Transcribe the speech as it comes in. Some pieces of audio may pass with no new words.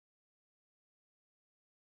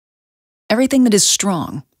Everything that is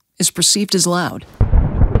strong is perceived as loud.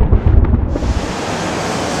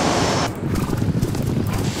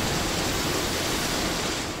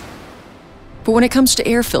 But when it comes to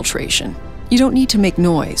air filtration, you don't need to make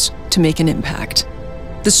noise to make an impact.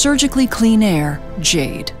 The Surgically Clean Air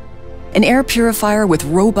JADE, an air purifier with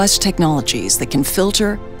robust technologies that can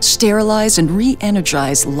filter, sterilize, and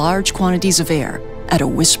re-energize large quantities of air at a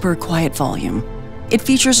whisper-quiet volume. It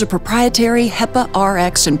features a proprietary HEPA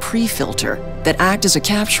RX and pre-filter that act as a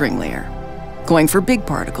capturing layer, going for big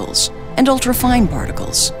particles and ultrafine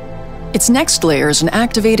particles. Its next layer is an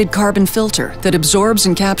activated carbon filter that absorbs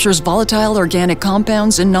and captures volatile organic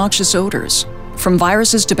compounds and noxious odors. From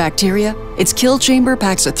viruses to bacteria, its kill chamber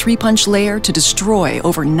packs a 3-punch layer to destroy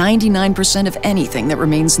over 99% of anything that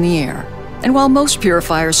remains in the air. And while most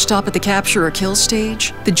purifiers stop at the capture or kill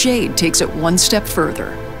stage, the JADE takes it one step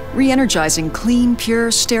further, re-energizing clean,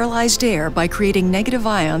 pure, sterilized air by creating negative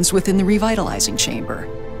ions within the revitalizing chamber,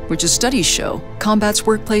 which, as studies show, combats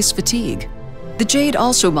workplace fatigue. The JADE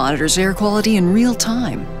also monitors air quality in real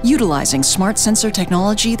time, utilizing smart sensor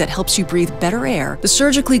technology that helps you breathe better air. The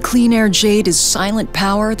Surgically Clean Air JADE is silent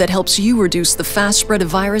power that helps you reduce the fast spread of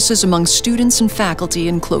viruses among students and faculty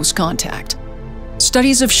in close contact.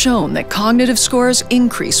 Studies have shown that cognitive scores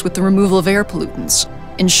increase with the removal of air pollutants,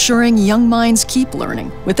 ensuring young minds keep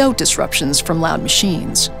learning without disruptions from loud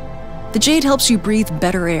machines. The JADE helps you breathe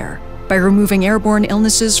better air by removing airborne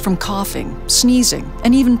illnesses from coughing, sneezing,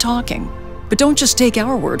 and even talking. But don't just take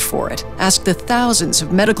our word for it. Ask the thousands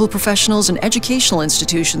of medical professionals and educational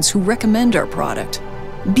institutions who recommend our product.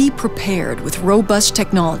 Be prepared with robust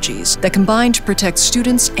technologies that combine to protect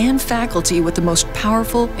students and faculty with the most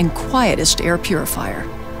powerful and quietest air purifier,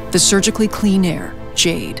 the Surgically Clean Air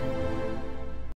JADE.